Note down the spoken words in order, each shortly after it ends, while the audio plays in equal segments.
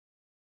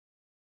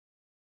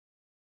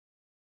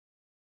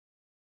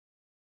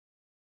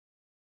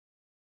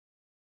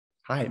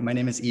Hi, my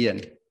name is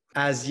Ian.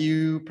 As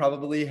you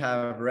probably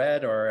have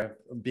read or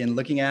been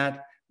looking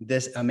at,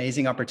 this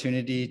amazing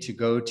opportunity to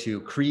go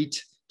to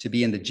Crete to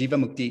be in the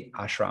Jivamukti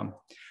Ashram.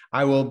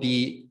 I will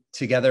be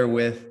together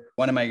with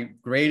one of my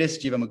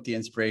greatest Jivamukti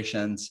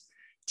inspirations,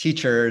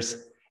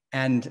 teachers,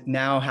 and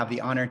now have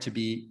the honor to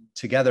be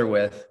together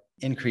with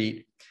in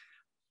Crete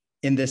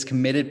in this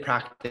committed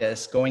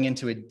practice, going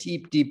into a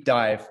deep, deep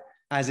dive,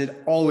 as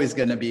it always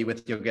going to be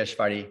with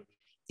Yogeswari,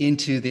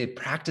 into the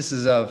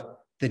practices of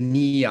the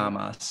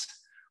niyamas,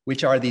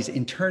 which are these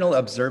internal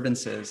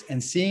observances,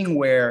 and seeing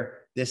where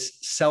this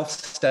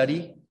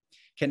self-study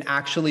can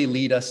actually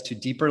lead us to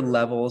deeper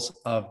levels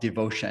of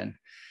devotion.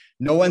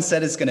 No one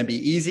said it's going to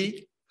be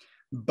easy,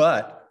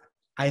 but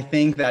I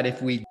think that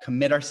if we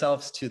commit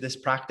ourselves to this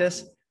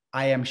practice,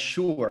 I am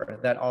sure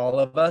that all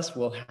of us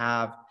will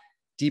have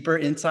deeper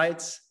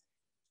insights,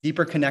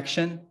 deeper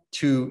connection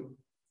to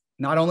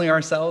not only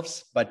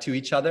ourselves, but to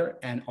each other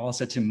and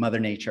also to Mother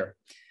Nature.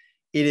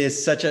 It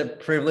is such a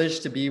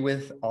privilege to be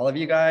with all of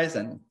you guys,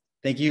 and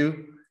thank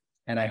you,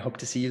 and I hope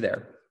to see you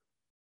there.